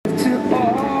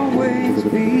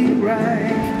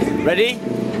Ready?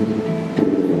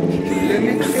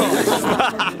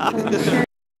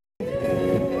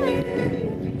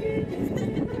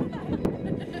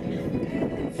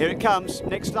 Here it comes.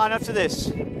 Next line after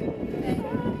this.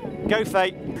 Go,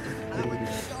 Faye.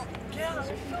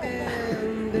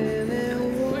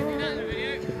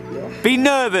 Be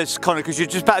nervous, Connor, because you're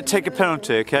just about to take a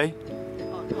penalty, okay?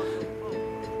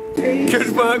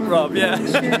 Good work, Rob, yeah.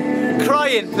 Cry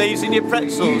in, please, in your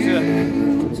pretzels, yeah.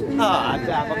 Ah,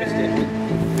 damn, I missed it.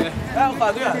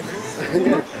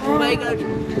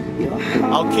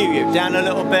 I'll cue you down a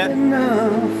little bit.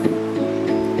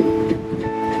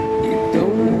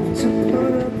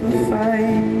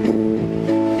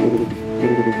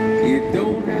 You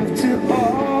don't have to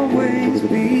always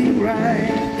be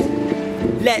right.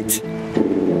 Let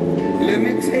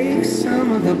me take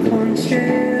some of the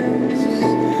punches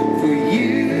for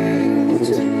you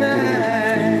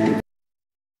tonight.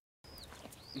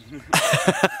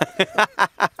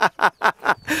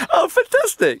 Oh,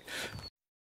 fantastic!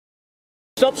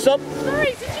 Stop, stop.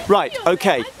 Sorry, Right,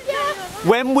 okay.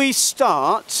 When we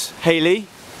start, Hayley,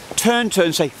 turn to her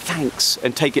and say thanks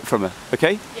and take it from her,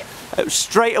 okay? Yeah.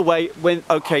 Straight away, when,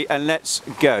 okay, and let's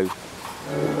go.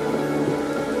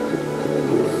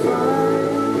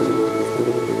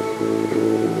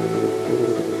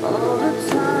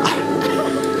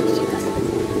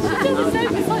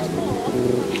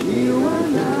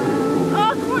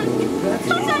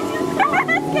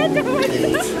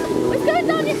 It's going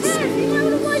down your hair. You know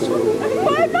what I'm like?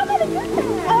 I'm not really good hair.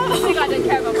 I think I don't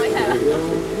care about my hair.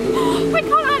 I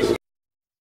can't actually.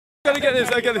 I'm gonna get this,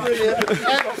 I'm gonna get this.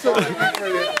 Absolutely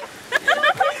brilliant.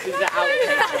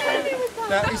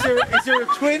 Now, is there a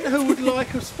twin who would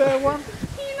like a spare one?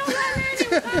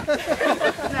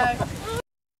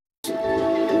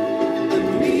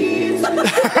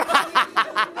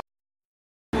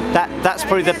 That's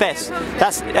probably the best.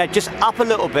 That's just up a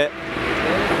little bit.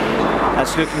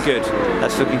 That's looking good.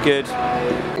 That's looking good.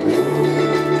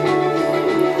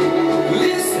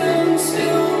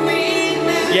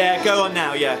 Yeah, go on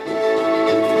now, yeah.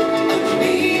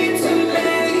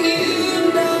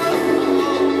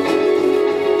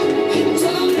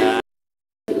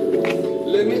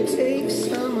 Let me take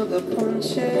some of the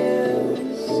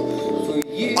punches for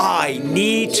you. I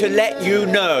need to let you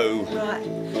know.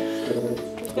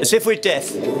 As if we're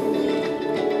deaf.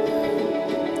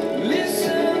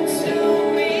 Listen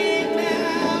to me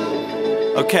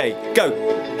now. Okay, go.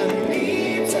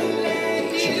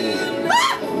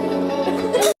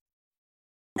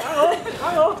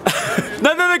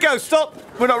 No, go, stop.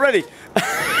 We're not ready.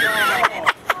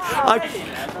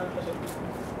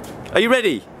 Are you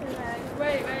ready?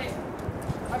 Wait.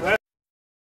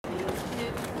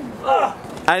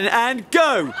 And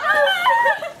go.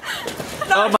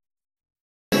 Oh my.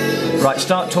 Right,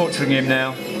 start torturing him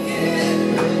now.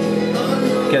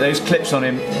 Get those clips on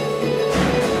him.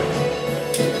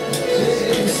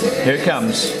 Here it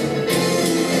comes.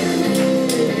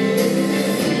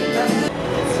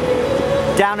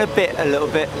 Down a bit, a little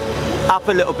bit. Up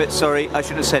a little bit, sorry, I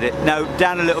shouldn't have said it. No,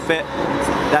 down a little bit.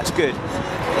 That's good.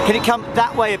 Can it come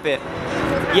that way a bit?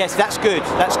 Yes, that's good.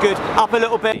 That's good. Up a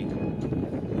little bit.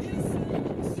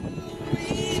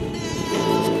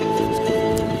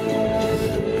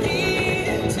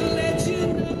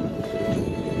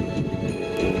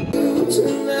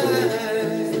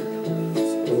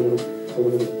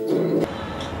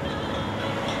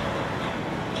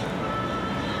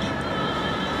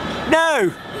 No!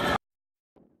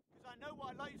 Because I know what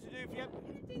I'd like you to do if you have...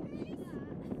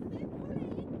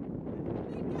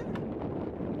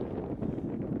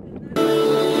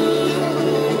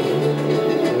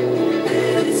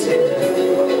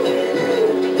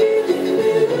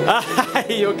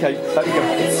 Hey, okay, let me go.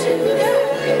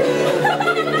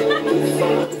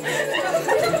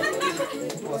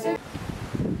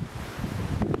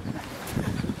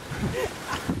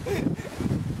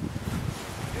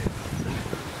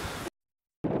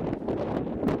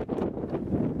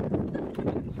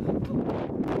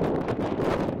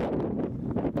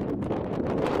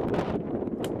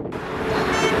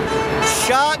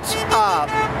 Shut up!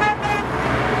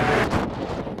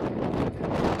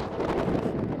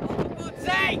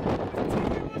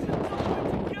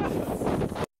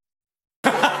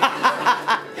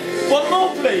 One more,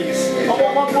 please. I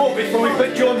want one more before we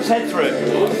put Jordan's head through it.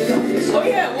 Oh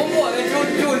yeah, one more. Then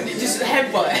Jordan just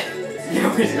headbutt it. You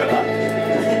always got that.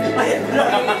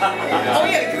 Oh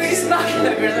yeah, can we smack it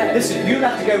over there? Listen, you'll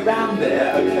have to go round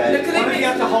there, okay? Look, I don't think you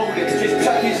have to hold it, just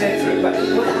tuck his head through it. But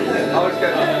what happened? I was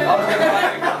going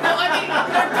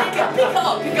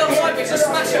pick up sideways, just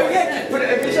smash it over. yeah, put it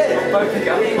over his head. Both pick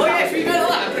up. Oh yeah, if you go like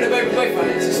that, put it over both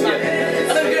hands, just smack it.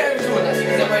 I don't do it over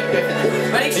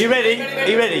you ready? Are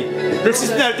you ready? This is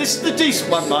the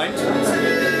decent one, mind.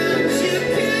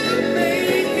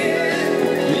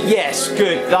 Yes,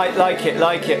 good. Like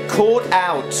it. Caught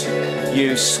out,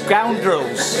 you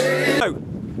scoundrels. Oh.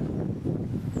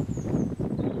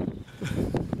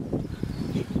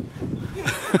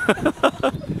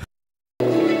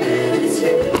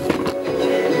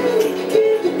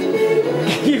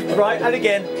 Right, and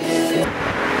again.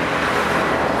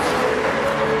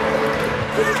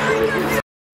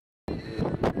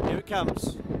 Here it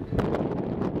comes.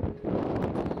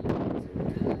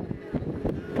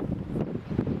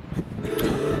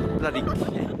 Bloody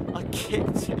I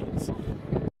kicked it.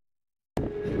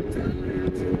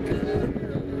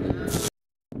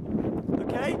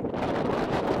 Okay.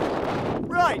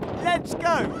 Right, let's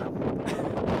go.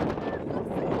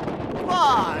 Come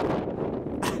on.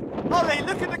 Holly,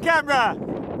 look at the camera.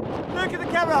 Look at the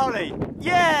camera, Holly.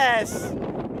 Yes.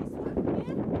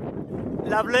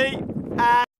 Lovely.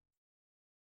 And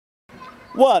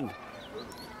 1,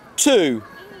 2,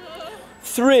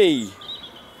 3,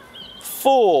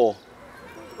 4,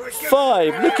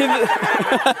 5. Look at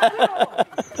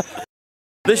it.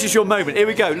 This is your moment. Here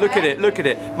we go. Look at it. Look at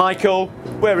it. Michael,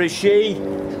 where is she?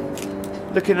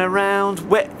 Looking around.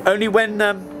 Only when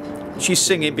she's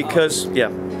singing, because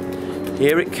yeah.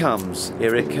 Here it comes.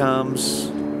 Here it comes.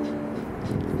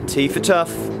 T for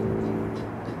tough.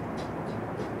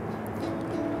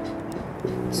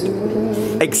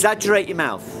 Exaggerate your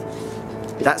mouth.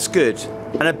 That's good.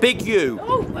 And a big U.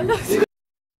 Oh, I love it.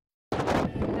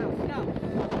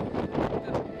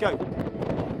 Go.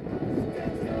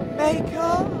 Make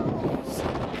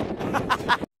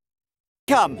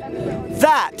Come.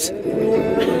 That.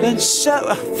 And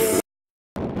so.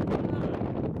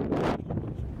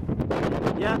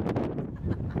 Yeah.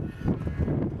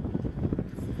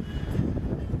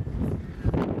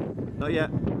 Not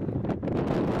yet.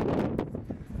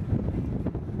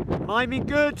 Miming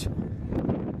good.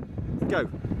 Go.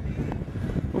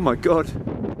 Oh my God.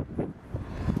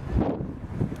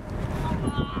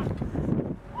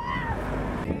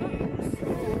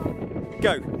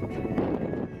 Go.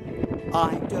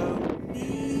 I don't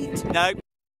need. No.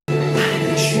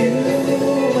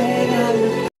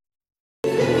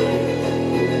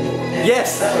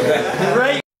 Yes.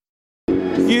 Great.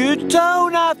 You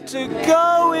don't have to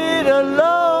go it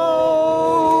alone.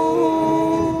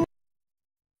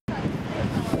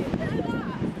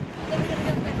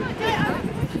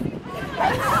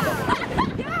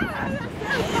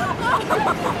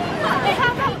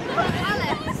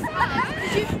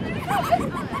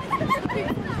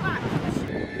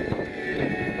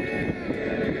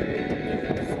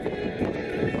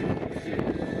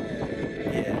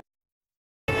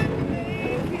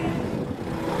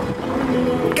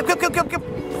 Go.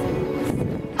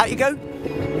 Out you go.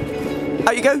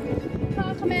 Out you go.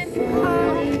 Car, come in.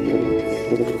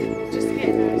 Just to get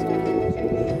in there as well.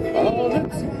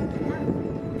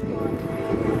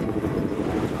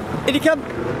 In you come.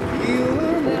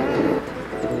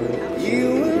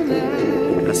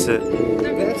 That's it.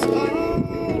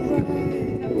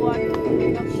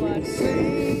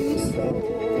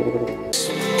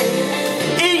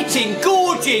 Eating,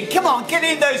 gorging. Come on, get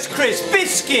in those crisps.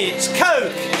 Biscuits,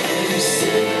 Coke.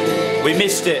 We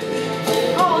missed it.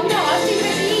 Oh no, I think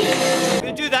it's easy. I'm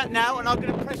going to do that now, and I'm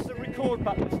going to press the record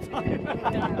button this time.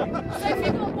 So if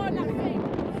you've got one, that thing.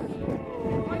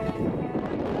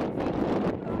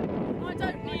 I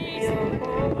don't need.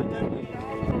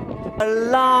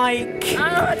 Like. I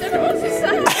don't know what to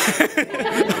say.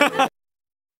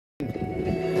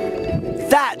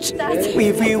 That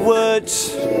with few words.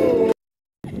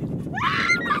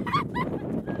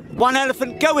 One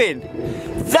elephant, go in.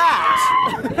 That.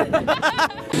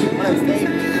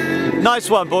 Nice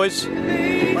one, boys.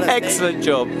 Excellent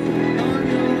job.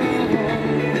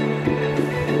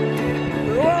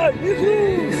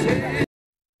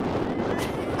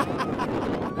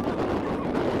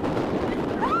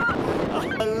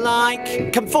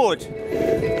 Like, come forward.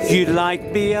 You'd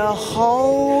like me a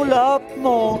whole lot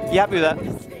more. You happy with that?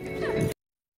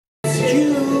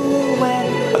 You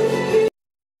went.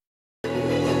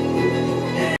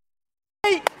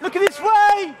 Hey, look at this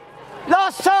way.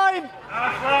 Last time.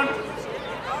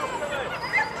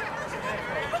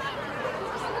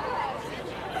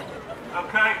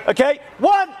 Okay.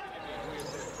 1,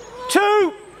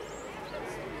 2,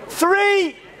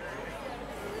 3,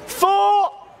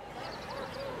 4,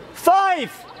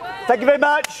 5. Thank you very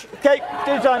much. Okay,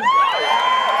 do time.